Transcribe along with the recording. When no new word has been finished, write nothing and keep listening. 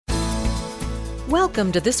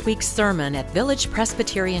Welcome to this week's sermon at Village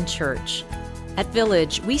Presbyterian Church. At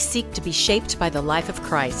Village, we seek to be shaped by the life of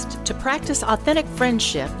Christ, to practice authentic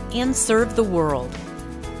friendship, and serve the world.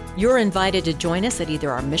 You're invited to join us at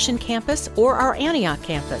either our Mission Campus or our Antioch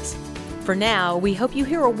campus. For now, we hope you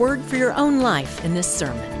hear a word for your own life in this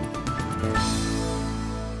sermon.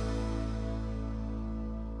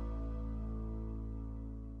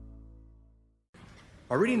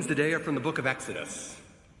 Our readings today are from the book of Exodus,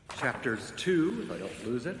 chapters 2, if I don't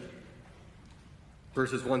lose it,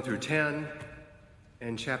 verses 1 through 10,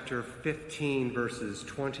 and chapter 15, verses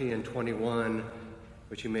 20 and 21,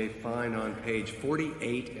 which you may find on page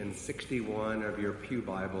 48 and 61 of your pew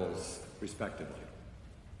Bibles, respectively.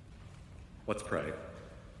 Let's pray.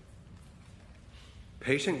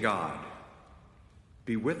 Patient God,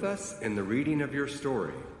 be with us in the reading of your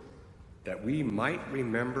story, that we might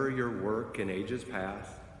remember your work in ages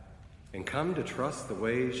past and come to trust the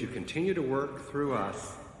ways you continue to work through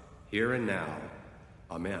us here and now.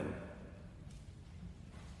 Amen.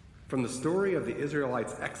 From the story of the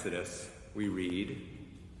Israelites' Exodus, we read,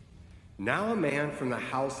 "Now a man from the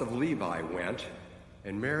house of Levi went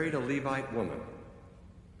and married a Levite woman.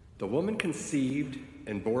 The woman conceived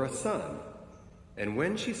and bore a son, and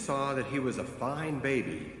when she saw that he was a fine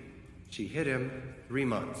baby, she hid him 3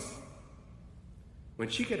 months. When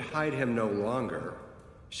she could hide him no longer,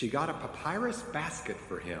 she got a papyrus basket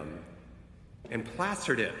for him and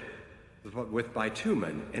plastered it with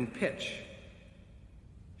bitumen and pitch.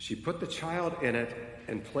 She put the child in it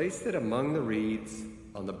and placed it among the reeds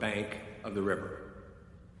on the bank of the river.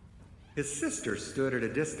 His sister stood at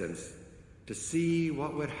a distance to see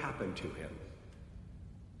what would happen to him.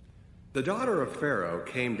 The daughter of Pharaoh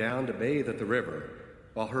came down to bathe at the river,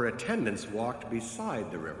 while her attendants walked beside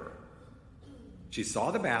the river. She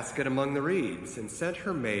saw the basket among the reeds and sent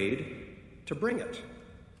her maid to bring it.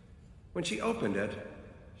 When she opened it,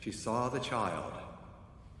 she saw the child.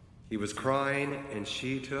 He was crying, and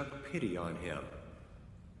she took pity on him.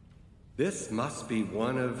 'This must be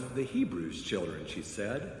one of the Hebrews' children,' she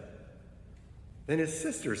said. Then his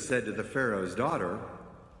sister said to the Pharaoh's daughter,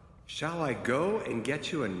 'Shall I go and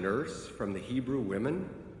get you a nurse from the Hebrew women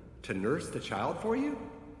to nurse the child for you?'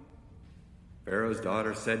 Pharaoh's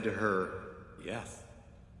daughter said to her, 'Yes.'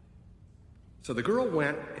 So the girl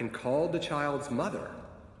went and called the child's mother.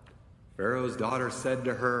 Pharaoh's daughter said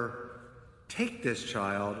to her, 'Take this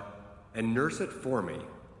child and nurse it for me,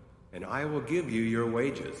 and I will give you your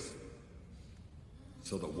wages.'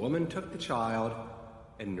 So the woman took the child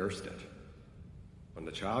and nursed it. When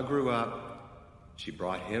the child grew up, she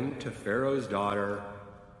brought him to Pharaoh's daughter,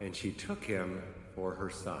 and she took him for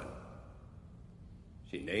her son.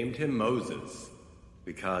 She named him Moses,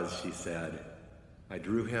 because she said, 'I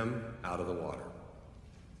drew him out of the water.'"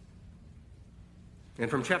 And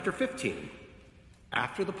from chapter 15,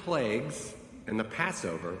 after the plagues and the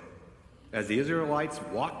Passover, as the Israelites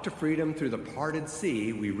walked to freedom through the parted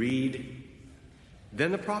sea, we read,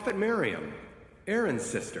 "Then the prophet Miriam, Aaron's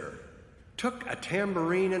sister, took a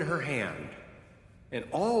tambourine in her hand, and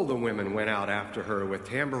all the women went out after her with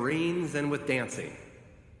tambourines and with dancing.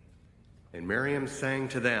 And Miriam sang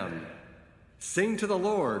to them, 'Sing to the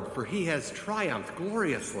Lord, for he has triumphed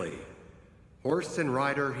gloriously. Horse and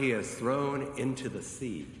rider he has thrown into the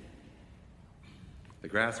sea.' The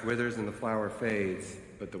grass withers and the flower fades,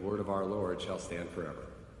 but the word of our Lord shall stand forever."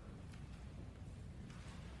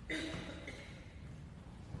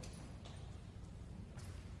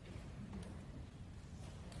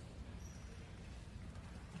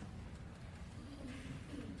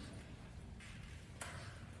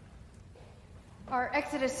 Our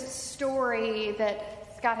Exodus story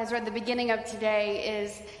that Scott has read the beginning of today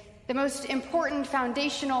is the most important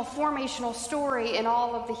foundational, formational story in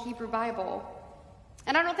all of the Hebrew Bible.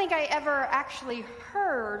 And I don't think I ever actually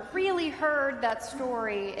really heard that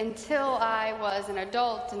story until I was an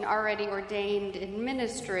adult and already ordained in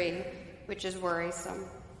ministry, which is worrisome.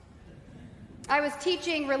 I was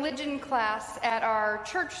teaching religion class at our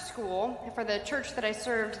church school for the church that I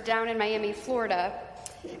served down in Miami, Florida.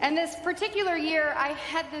 And this particular year, I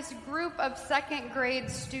had this group of second grade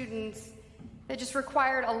students that just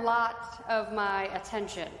required a lot of my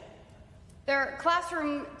attention. Their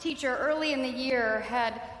classroom teacher early in the year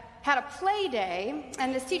had a play day,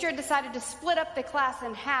 and this teacher decided to split up the class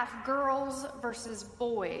in half, girls versus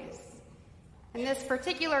boys. And this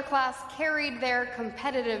particular class carried their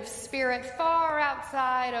competitive spirit far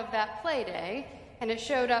outside of that play day, and it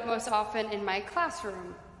showed up most often in my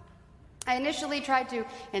classroom. I initially tried to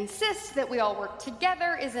insist that we all work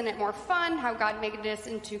together. Isn't it more fun how God made us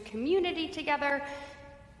into community together?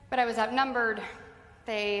 But I was outnumbered.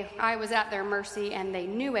 I was at their mercy, and they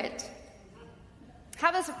knew it.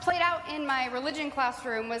 How this played out in my religion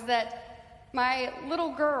classroom was that my little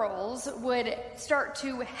girls would start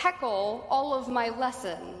to heckle all of my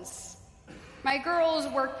lessons. My girls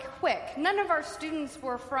were quick. None of our students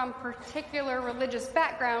were from particular religious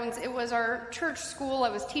backgrounds. It was our church school. I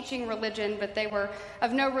was teaching religion, but they were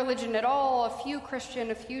of no religion at all, a few Christian,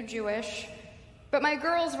 a few Jewish. But my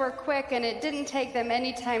girls were quick, and it didn't take them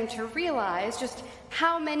any time to realize just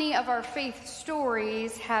how many of our faith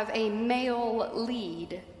stories have a male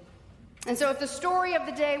lead. And so if the story of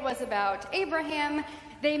the day was about Abraham,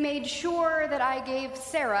 they made sure that I gave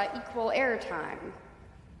Sarah equal airtime.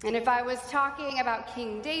 And if I was talking about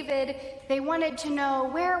King David, they wanted to know,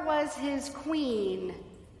 where was his queen?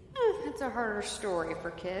 That's a harder story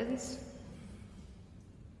for kids.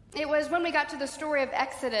 It was when we got to the story of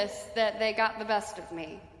Exodus that they got the best of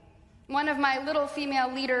me. One of my little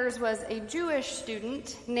female leaders was a Jewish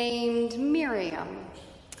student named Miriam,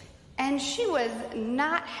 and she was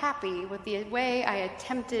not happy with the way I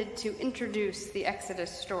attempted to introduce the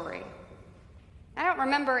Exodus story. I don't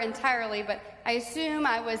remember entirely, but I assume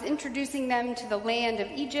I was introducing them to the land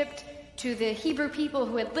of Egypt, to the Hebrew people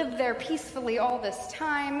who had lived there peacefully all this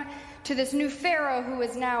time, to this new Pharaoh who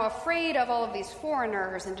was now afraid of all of these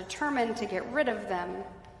foreigners and determined to get rid of them.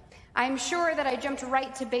 I'm sure that I jumped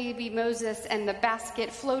right to baby Moses and the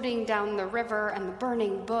basket floating down the river and the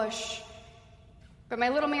burning bush. But my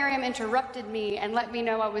little Miriam interrupted me and let me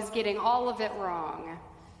know I was getting all of it wrong.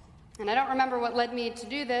 And I don't remember what led me to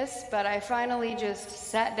do this, but I finally just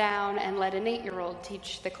sat down and let an 8-year-old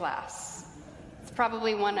teach the class. It's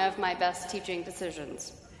probably one of my best teaching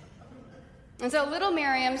decisions. And so little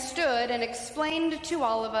Miriam stood and explained to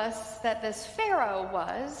all of us that this Pharaoh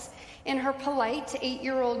was, in her polite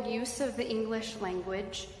 8-year-old use of the English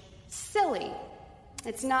language, silly.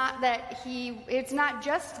 It's not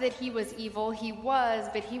just that he was evil,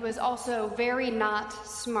 but he was also very not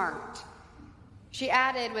smart. She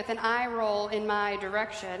added with an eye roll in my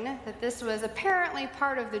direction that this was apparently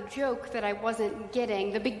part of the joke that I wasn't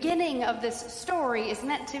getting. The beginning of this story is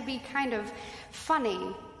meant to be kind of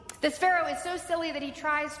funny. This Pharaoh is so silly that he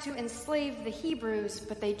tries to enslave the Hebrews,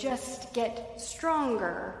 but they just get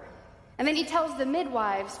stronger. And then he tells the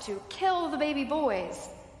midwives to kill the baby boys,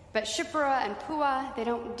 but Shiphrah and Puah, they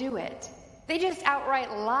don't do it. They just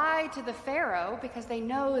outright lie to the Pharaoh because they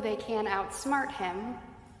know they can outsmart him.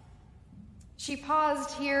 She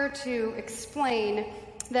paused here to explain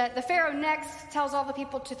that the Pharaoh next tells all the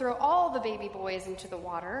people to throw all the baby boys into the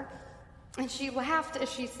water. And she laughed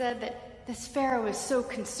as she said that this Pharaoh is so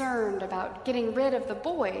concerned about getting rid of the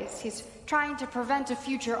boys. He's trying to prevent a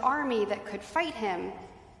future army that could fight him.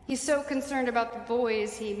 He's so concerned about the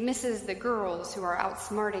boys, he misses the girls who are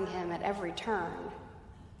outsmarting him at every turn.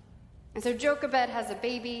 And so Jochebed has a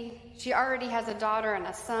baby. She already has a daughter and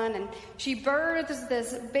a son, and she births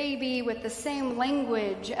this baby with the same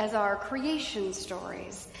language as our creation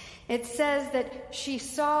stories. It says that she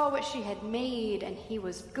saw what she had made, and he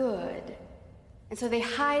was good. And so they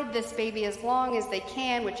hide this baby as long as they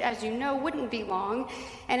can, which, as you know, wouldn't be long.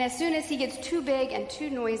 And as soon as he gets too big and too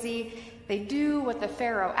noisy, they do what the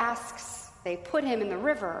Pharaoh asks. They put him in the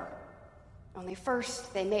river. Only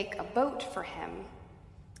first they make a boat for him.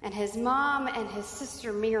 And his mom and his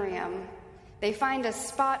sister Miriam, they find a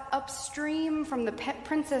spot upstream from the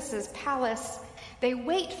princess's palace. They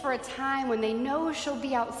wait for a time when they know she'll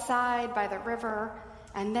be outside by the river,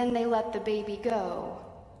 and then they let the baby go.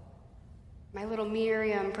 My little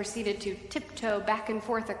Miriam proceeded to tiptoe back and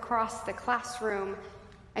forth across the classroom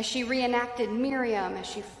as she reenacted Miriam as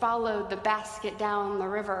she followed the basket down the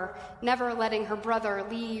river, never letting her brother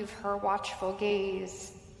leave her watchful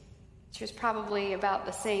gaze. She was probably about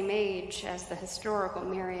the same age as the historical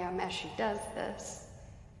Miriam as she does this.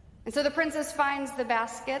 And so the princess finds the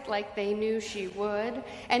basket like they knew she would,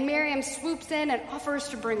 and Miriam swoops in and offers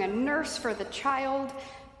to bring a nurse for the child,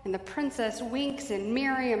 and the princess winks and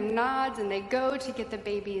Miriam nods, and they go to get the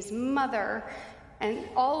baby's mother. And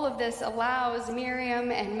all of this allows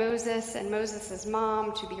Miriam and Moses'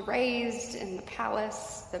 mom to be raised in the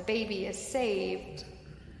palace. The baby is saved.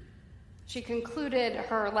 She concluded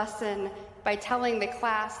her lesson by telling the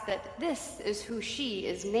class that this is who she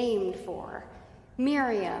is named for,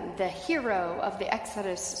 Miriam, the hero of the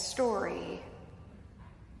Exodus story.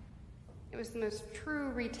 It was the most true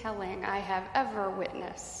retelling I have ever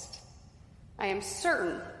witnessed. I am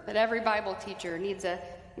certain that every Bible teacher needs a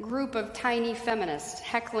group of tiny feminists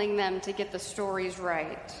heckling them to get the stories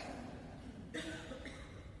right.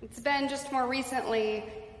 It's been just more recently,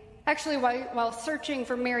 actually while searching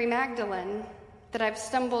for Mary Magdalene, that I've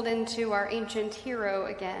stumbled into our ancient hero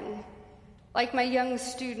again. Like my young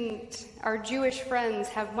student, our Jewish friends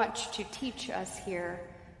have much to teach us here.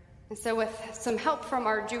 And so with some help from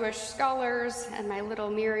our Jewish scholars and my little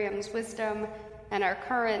Miriam's wisdom and our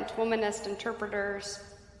current womanist interpreters,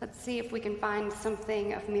 let's see if we can find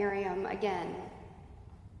something of Miriam again.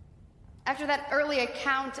 After that early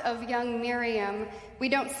account of young Miriam, we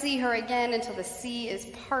don't see her again until the sea is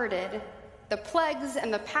parted. The plagues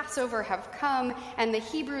and the Passover have come, and the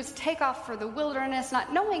Hebrews take off for the wilderness,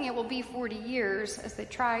 not knowing it will be 40 years as they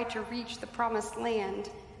try to reach the promised land.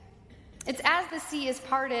 It's as the sea is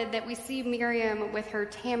parted that we see Miriam with her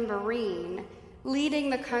tambourine, leading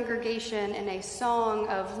the congregation in a song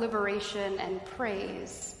of liberation and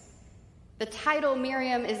praise. The title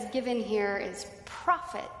Miriam is given here is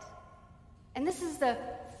prophet, and this is the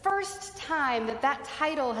first time that that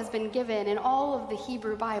title has been given in all of the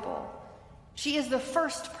Hebrew Bible. She is the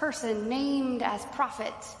first person named as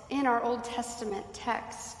prophet in our Old Testament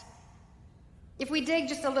text. If we dig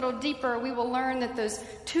just a little deeper, we will learn that those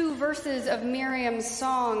 2 verses of Miriam's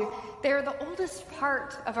song, they are the oldest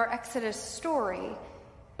part of our Exodus story.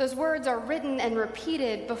 Those words are written and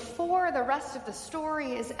repeated before the rest of the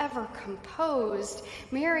story is ever composed.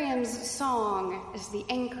 Miriam's song is the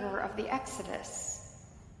anchor of the Exodus.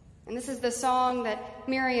 And this is the song that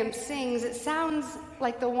Miriam sings. It sounds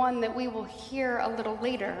like the one that we will hear a little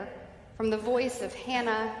later from the voice of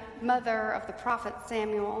Hannah, mother of the prophet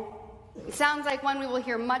Samuel. It sounds like one we will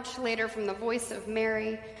hear much later from the voice of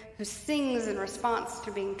Mary, who sings in response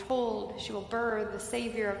to being told she will birth the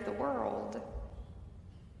Savior of the world.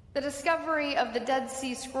 The discovery of the Dead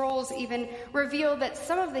Sea Scrolls even revealed that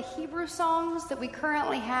some of the Hebrew songs that we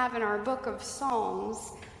currently have in our book of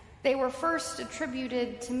Psalms, they were first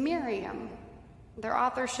attributed to Miriam, their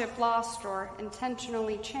authorship lost or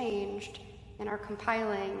intentionally changed in our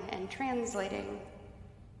compiling and translating.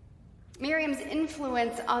 Miriam's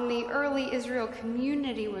influence on the early Israel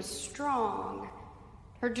community was strong.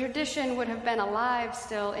 Her tradition would have been alive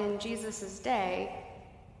still in Jesus' day.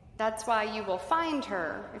 That's why you will find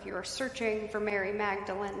her if you are searching for Mary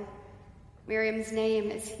Magdalene. Miriam's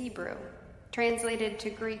name is Hebrew. Translated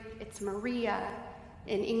to Greek, it's Maria.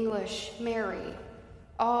 In English, Mary.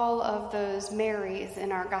 All of those Marys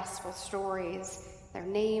in our gospel stories, they're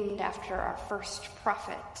named after our first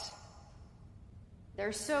prophet.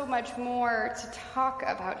 There's so much more to talk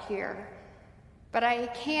about here, but I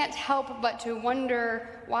can't help but to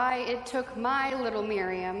wonder why it took my little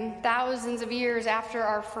Miriam, thousands of years after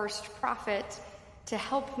our first prophet, to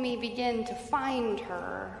help me begin to find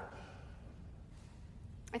her.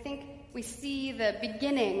 I think we see the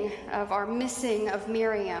beginning of our missing of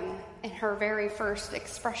Miriam in her very first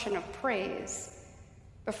expression of praise.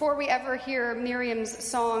 Before we ever hear Miriam's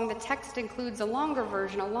song, the text includes a longer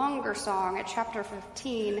version, a longer song at chapter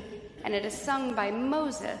 15, and it is sung by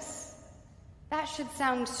Moses. That should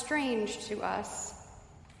sound strange to us.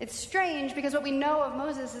 It's strange because what we know of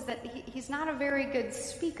Moses is that he's not a very good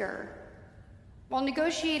speaker. While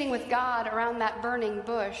negotiating with God around that burning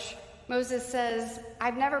bush, Moses says,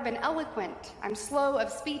 "I've never been eloquent. I'm slow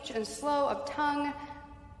of speech and slow of tongue."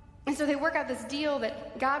 And so they work out this deal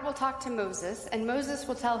that God will talk to Moses, and Moses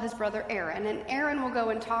will tell his brother Aaron, and Aaron will go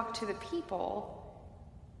and talk to the people.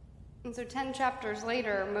 And so 10 chapters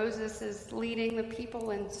later, Moses is leading the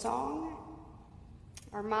people in song.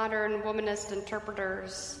 Our modern womanist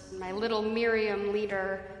interpreters, my little Miriam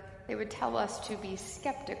leader, they would tell us to be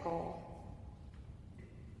skeptical.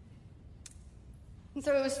 And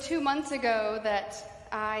so it was 2 months ago that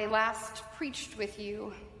I last preached with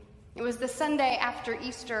you. It was the Sunday after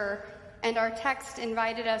Easter, and our text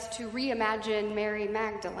invited us to reimagine Mary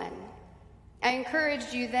Magdalene. I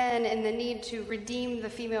encouraged you then in the need to redeem the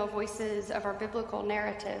female voices of our biblical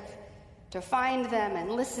narrative, to find them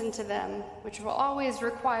and listen to them, which will always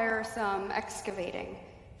require some excavating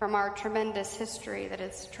from our tremendous history that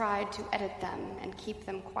has tried to edit them and keep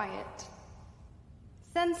them quiet.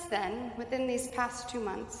 Since then, within these past 2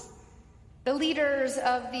 months, the leaders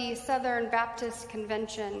of the Southern Baptist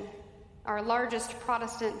Convention, our largest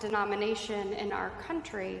Protestant denomination in our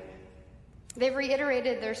country, they've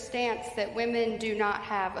reiterated their stance that women do not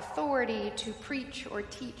have authority to preach or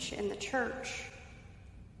teach in the church.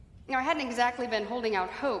 Now, I hadn't exactly been holding out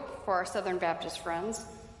hope for our Southern Baptist friends,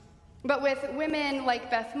 but with women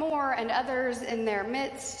like Beth Moore and others in their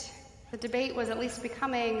midst, the debate was at least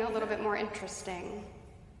becoming a little bit more interesting.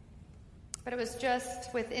 But it was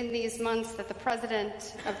just within these months that the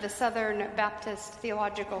president of the Southern Baptist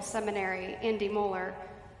Theological Seminary, Andy Moeller,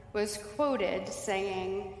 was quoted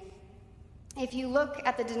saying, "If you look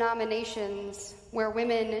at the denominations where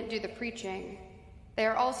women do the preaching, they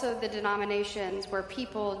are also the denominations where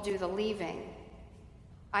people do the leaving.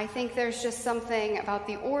 I think there's just something about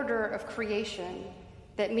the order of creation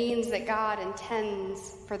that means that God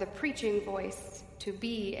intends for the preaching voice to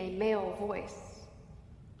be a male voice.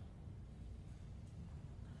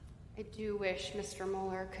 I do wish Mr.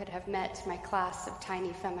 Mueller could have met my class of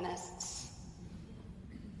tiny feminists.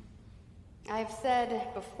 I've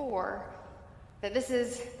said before that this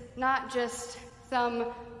is not just some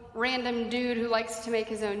random dude who likes to make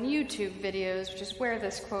his own YouTube videos, which is where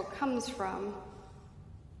this quote comes from.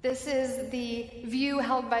 This is the view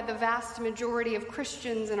held by the vast majority of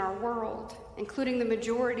Christians in our world, including the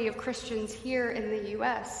majority of Christians here in the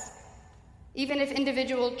U.S. Even if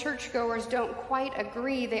individual churchgoers don't quite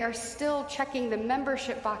agree, they are still checking the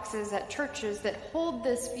membership boxes at churches that hold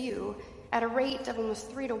this view at a rate of almost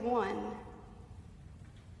 3 to 1.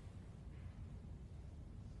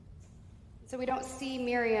 So we don't see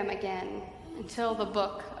Miriam again until the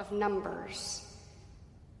book of Numbers.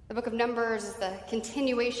 The book of Numbers is the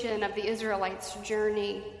continuation of the Israelites'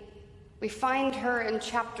 journey. We find her in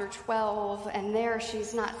chapter 12, and there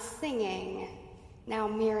she's not singing. Now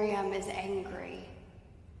Miriam is angry.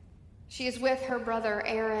 She is with her brother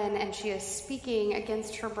Aaron, and she is speaking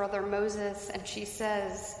against her brother Moses, and she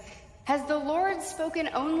says, "Has the Lord spoken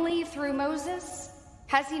only through Moses?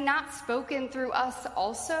 Has he not spoken through us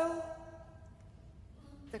also?"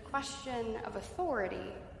 The question of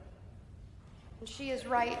authority, and she is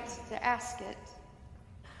right to ask it.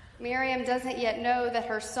 Miriam doesn't yet know that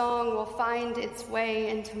her song will find its way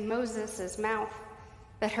into Moses' mouth,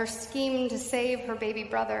 that her scheme to save her baby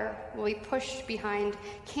brother will be pushed behind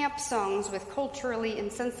camp songs with culturally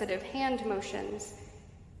insensitive hand motions.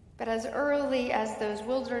 But as early as those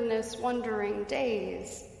wilderness wandering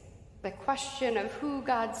days, the question of who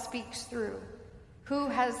God speaks through, who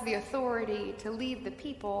has the authority to lead the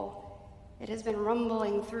people, it has been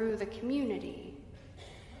rumbling through the community.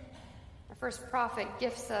 Our first prophet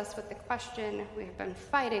gifts us with the question we've been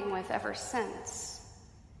fighting with ever since.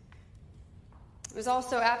 It was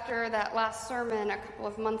also after that last sermon a couple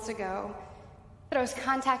of months ago that I was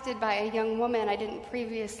contacted by a young woman I didn't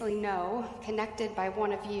previously know, connected by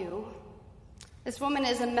one of you. This woman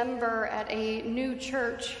is a member at a new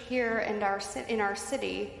church here in our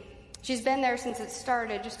city. She's been there since it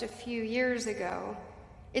started just a few years ago.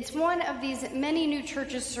 It's one of these many new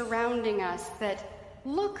churches surrounding us that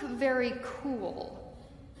look very cool.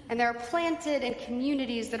 And they're planted in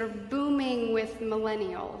communities that are booming with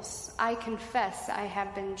millennials. I confess I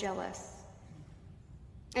have been jealous.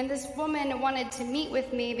 And this woman wanted to meet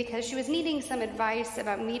with me because she was needing some advice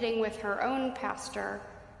about meeting with her own pastor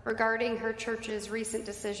regarding her church's recent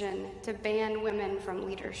decision to ban women from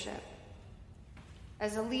leadership.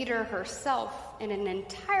 As a leader herself in an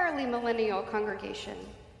entirely millennial congregation,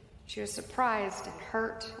 she was surprised and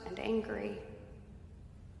hurt and angry.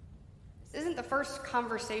 This isn't the first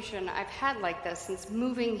conversation I've had like this since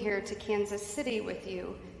moving here to Kansas City with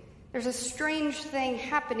you. There's a strange thing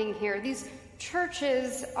happening here. These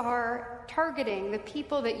churches are targeting the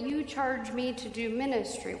people that you charge me to do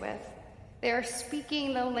ministry with. They are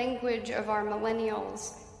speaking the language of our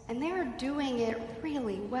millennials, and they are doing it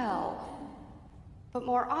really well. But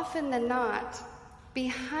more often than not,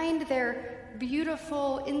 behind their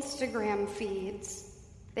beautiful Instagram feeds,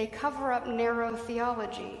 they cover up narrow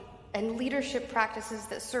theology and leadership practices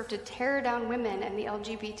that serve to tear down women and the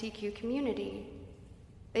LGBTQ community.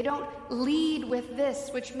 They don't lead with this,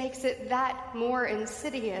 which makes it that more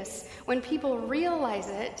insidious. When people realize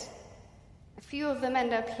it, a few of them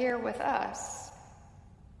end up here with us,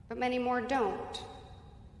 but many more don't.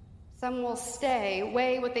 Some will stay,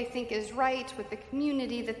 weigh what they think is right with the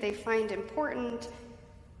community that they find important,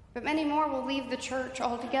 but many more will leave the church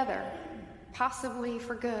altogether, possibly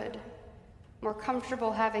for good, more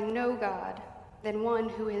comfortable having no God than one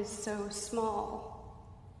who is so small.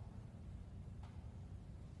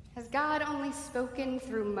 Has God only spoken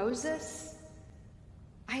through Moses?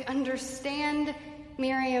 I understand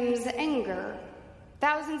Miriam's anger.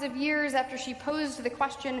 Thousands of years after she posed the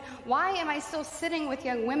question, why am I still sitting with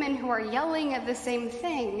young women who are yelling at the same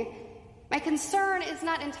thing? My concern is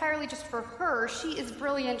not entirely just for her. She is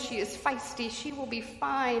brilliant, she is feisty, she will be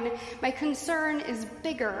fine. My concern is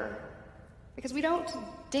bigger, because we don't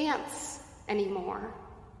dance anymore.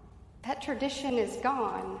 That tradition is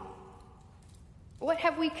gone. What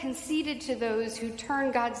have we conceded to those who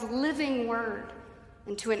turn God's living word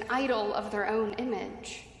into an idol of their own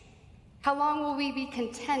image? How long will we be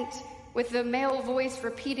content with the male voice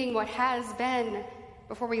repeating what has been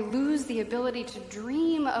before we lose the ability to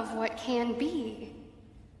dream of what can be?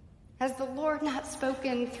 Has the Lord not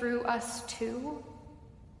spoken through us too?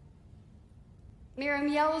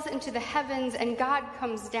 Miriam yells into the heavens, and God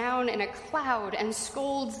comes down in a cloud and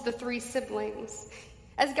scolds the three siblings.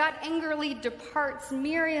 As God angrily departs,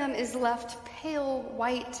 Miriam is left pale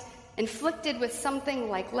white, afflicted with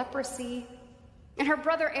something like leprosy. And her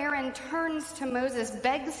brother Aaron turns to Moses,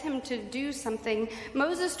 begs him to do something.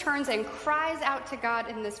 Moses turns and cries out to God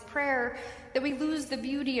in this prayer that we lose the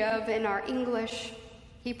beauty of in our English.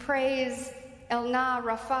 He prays, Elna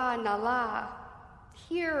Rapha Nala.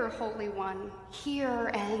 Hear, Holy One,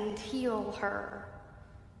 hear and heal her.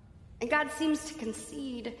 And God seems to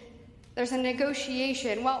concede. There's a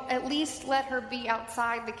negotiation. Well, at least let her be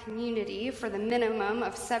outside the community for the minimum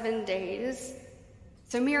of 7 days.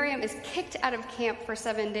 So Miriam is kicked out of camp for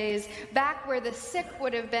 7 days, back where the sick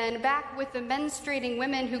would have been, back with the menstruating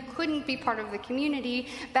women who couldn't be part of the community,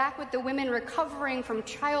 back with the women recovering from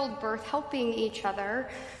childbirth, helping each other.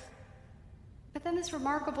 But then this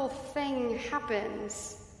remarkable thing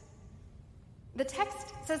happens. The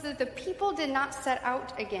text says that the people did not set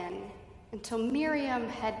out again until Miriam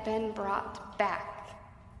had been brought back.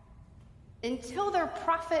 Until their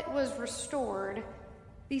prophet was restored,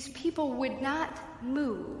 these people would not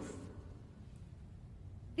move.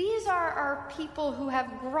 These are our people who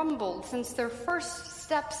have grumbled since their first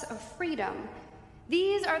steps of freedom.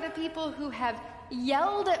 These are the people who have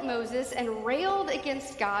yelled at Moses and railed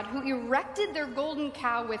against God, who erected their golden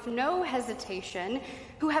cow with no hesitation,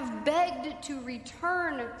 who have begged to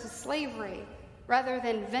return to slavery rather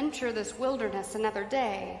than venture this wilderness another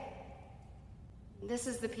day. This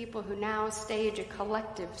is the people who now stage a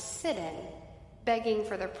collective sit-in, begging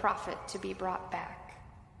for their prophet to be brought back.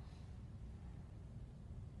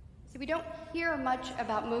 See, we don't hear much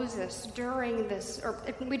about Moses during this, or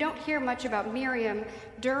we don't hear much about Miriam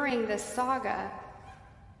during this saga,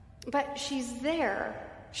 but she's there.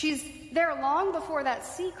 She's there long before that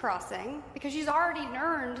sea crossing because she's already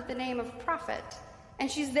earned the name of prophet. And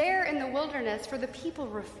she's there in the wilderness for the people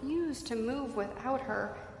refuse to move without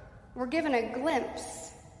her. We're given a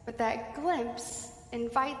glimpse, but that glimpse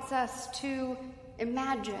invites us to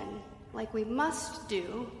imagine, like we must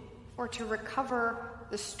do, or to recover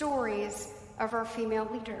the stories of our female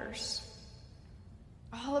leaders.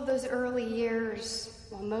 All of those early years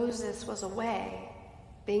while Moses was away,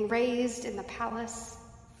 being raised in the palace,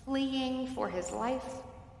 fleeing for his life,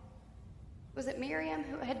 was it Miriam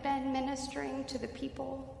who had been ministering to the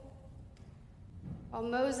people? While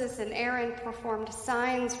Moses and Aaron performed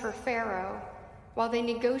signs for Pharaoh, while they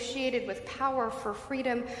negotiated with power for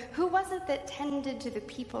freedom, who was it that tended to the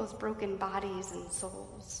people's broken bodies and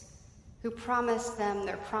souls? Who promised them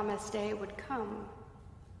their promised day would come?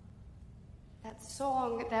 That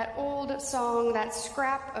song, that old song, that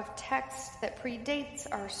scrap of text that predates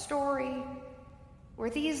our story,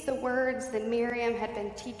 were these the words that Miriam had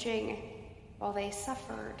been teaching while they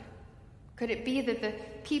suffered? Could it be that the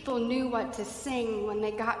people knew what to sing when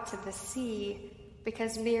they got to the sea,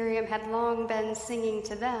 because Miriam had long been singing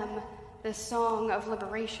to them the song of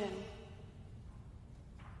liberation?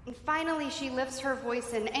 And finally, she lifts her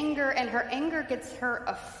voice in anger, and her anger gets her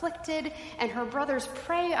afflicted, and her brothers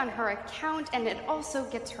pray on her account, and it also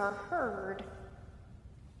gets her heard.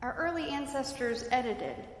 Our early ancestors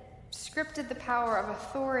edited, scripted the power of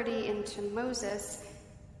authority into Moses.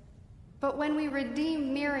 But when we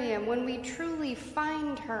redeem Miriam, when we truly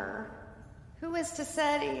find her, who is to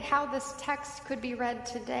say how this text could be read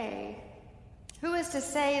today? Who is to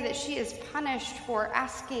say that she is punished for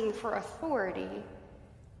asking for authority?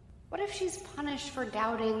 What if she's punished for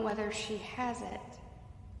doubting whether she has it?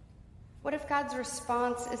 What if God's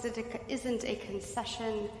response isn't a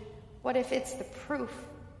concession? What if it's the proof?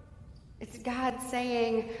 It's God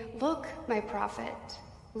saying, look, my prophet,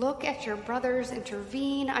 look at your brothers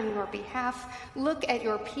intervene on your behalf. Look at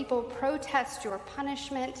your people protest your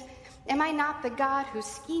punishment. Am I not the God who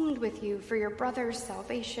schemed with you for your brother's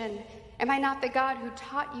salvation? Am I not the God who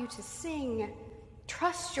taught you to sing?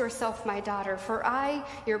 Trust yourself, my daughter, for I,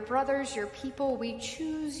 your brothers, your people, we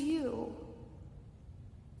choose you.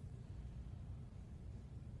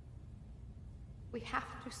 We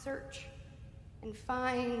have to search and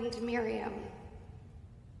find Miriam.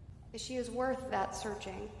 She is worth that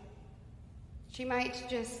searching. She might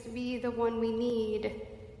just be the one we need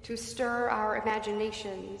to stir our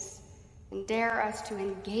imaginations and dare us to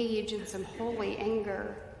engage in some holy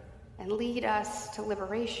anger and lead us to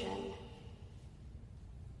liberation.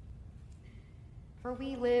 For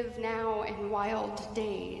we live now in wild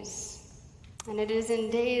days, and it is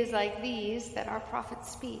in days like these that our prophet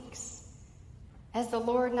speaks. Has the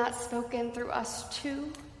Lord not spoken through us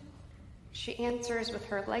too? She answers with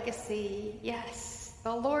her legacy, yes.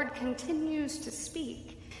 the Lord continues to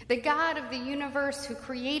speak. The God of the universe who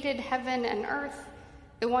created heaven and earth,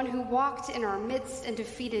 the one who walked in our midst and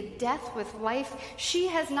defeated death with life, she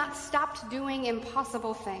has not stopped doing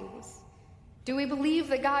impossible things. Do we believe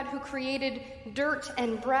the God who created dirt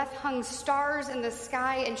and breath, hung stars in the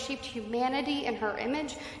sky, and shaped humanity in her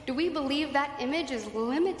image? Do we believe that image is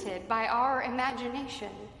limited by our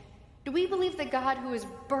imagination? Do we believe the God who was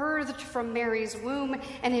birthed from Mary's womb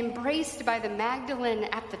and embraced by the Magdalene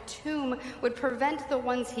at the tomb would prevent the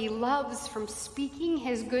ones he loves from speaking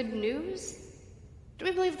his good news? Do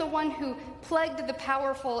we believe the one who plagued the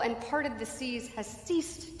powerful and parted the seas has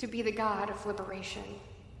ceased to be the God of liberation?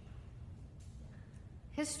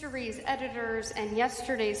 History's editors and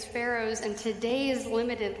yesterday's pharaohs and today's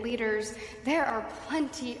limited leaders, there are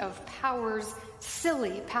plenty of powers,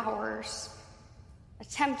 silly powers,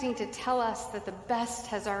 attempting to tell us that the best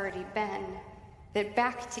has already been, that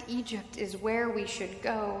back to Egypt is where we should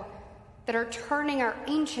go, that are turning our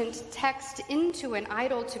ancient text into an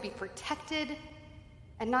idol to be protected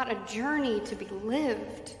and not a journey to be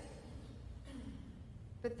lived.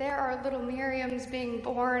 But there are little Miriams being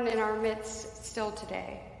born in our midst still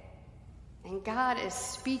today, and God is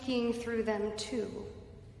speaking through them too.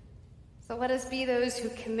 So let us be those who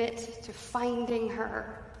commit to finding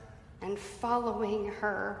her and following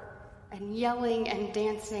her and yelling and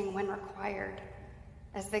dancing when required,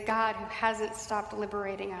 as the God who hasn't stopped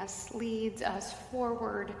liberating us leads us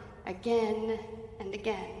forward again and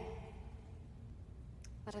again.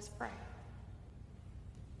 Let us pray.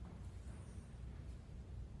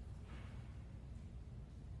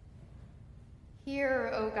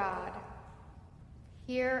 Hear, O God,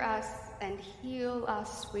 hear us and heal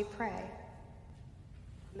us, we pray.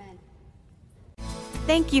 Amen.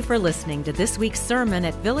 Thank you for listening to this week's sermon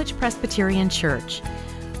at Village Presbyterian Church.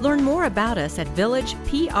 Learn more about us at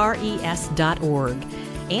villagepres.org,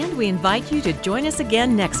 and we invite you to join us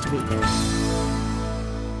again next week.